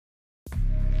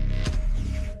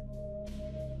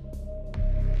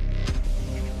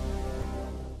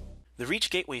The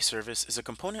Reach Gateway Service is a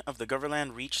component of the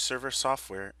Goverlan Reach Server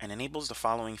software and enables the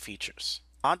following features.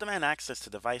 On-demand access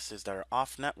to devices that are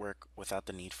off-network without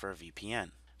the need for a VPN.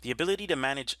 The ability to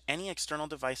manage any external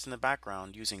device in the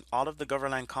background using all of the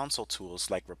Goverlan console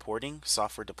tools like reporting,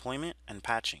 software deployment, and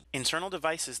patching. Internal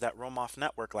devices that roam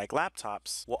off-network like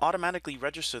laptops will automatically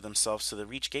register themselves to the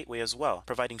Reach Gateway as well,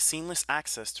 providing seamless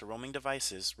access to roaming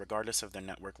devices regardless of their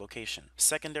network location.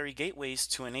 Secondary gateways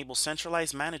to enable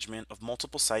centralized management of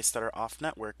multiple sites that are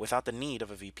off-network without the need of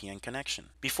a VPN connection.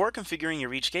 Before configuring your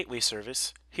Reach Gateway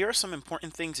service, here are some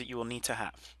important things that you will need to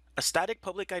have. A static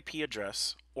public IP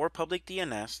address or public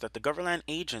DNS that the Goverlan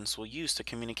agents will use to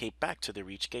communicate back to the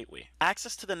Reach Gateway.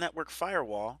 Access to the network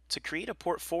firewall to create a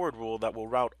port forward rule that will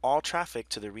route all traffic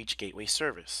to the Reach Gateway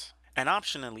service. And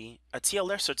optionally, a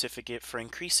TLS certificate for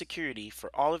increased security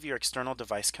for all of your external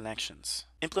device connections.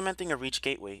 Implementing a Reach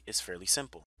Gateway is fairly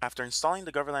simple. After installing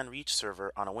the Goverlan Reach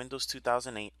Server on a Windows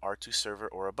 2008 R2 server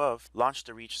or above, launch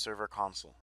the Reach Server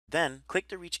console. Then, click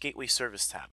the Reach Gateway Service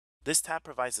tab. This tab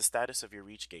provides the status of your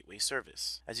Reach Gateway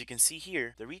service. As you can see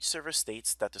here, the Reach server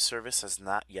states that the service has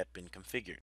not yet been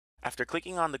configured. After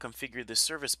clicking on the Configure this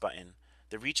service button,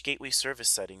 the Reach Gateway service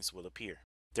settings will appear.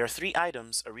 There are 3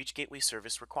 items a Reach Gateway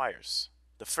service requires.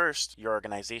 The first, your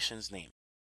organization's name.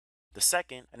 The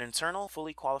second, an internal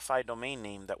fully qualified domain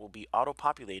name that will be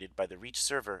auto-populated by the Reach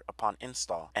server upon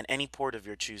install and any port of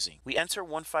your choosing. We enter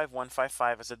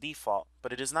 15155 as a default,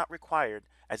 but it is not required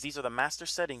as these are the master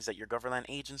settings that your Goverlan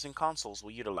agents and consoles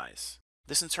will utilize.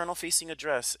 This internal facing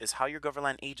address is how your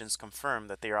Goverlan agents confirm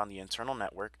that they are on the internal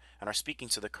network and are speaking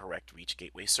to the correct Reach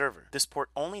Gateway server. This port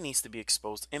only needs to be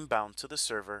exposed inbound to the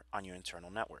server on your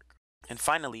internal network. And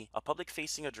finally, a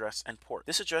public-facing address and port.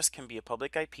 This address can be a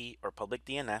public IP or public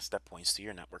DNS that points to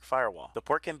your network firewall. The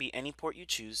port can be any port you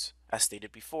choose. As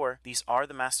stated before, these are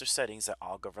the master settings that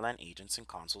all Goverlan agents and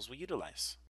consoles will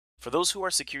utilize. For those who are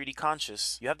security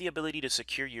conscious, you have the ability to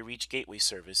secure your Reach Gateway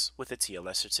service with a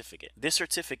TLS certificate. This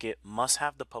certificate must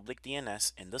have the public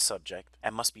DNS in the subject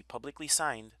and must be publicly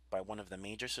signed by one of the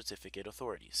major certificate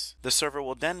authorities. The server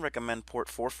will then recommend port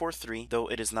 443, though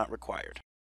it is not required.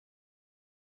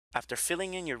 After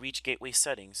filling in your Reach Gateway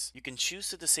settings, you can choose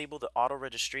to disable the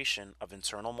auto-registration of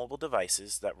internal mobile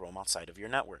devices that roam outside of your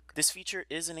network. This feature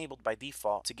is enabled by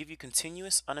default to give you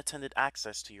continuous unattended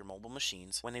access to your mobile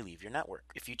machines when they leave your network.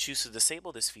 If you choose to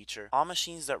disable this feature, all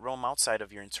machines that roam outside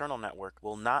of your internal network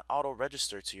will not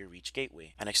auto-register to your Reach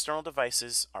Gateway, and external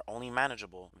devices are only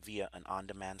manageable via an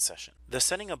on-demand session. The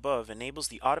setting above enables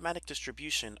the automatic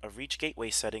distribution of Reach Gateway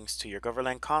settings to your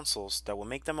Goverlan consoles that will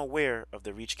make them aware of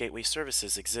the Reach Gateway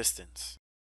services existence.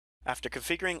 After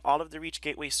configuring all of the Reach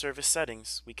Gateway service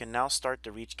settings, we can now start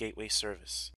the Reach Gateway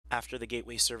service. After the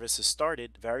gateway service is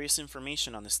started, various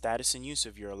information on the status and use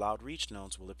of your allowed Reach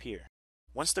nodes will appear.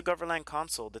 Once the Goverlan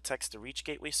console detects the Reach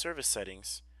Gateway service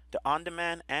settings, the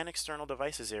on-demand and external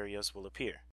devices areas will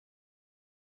appear.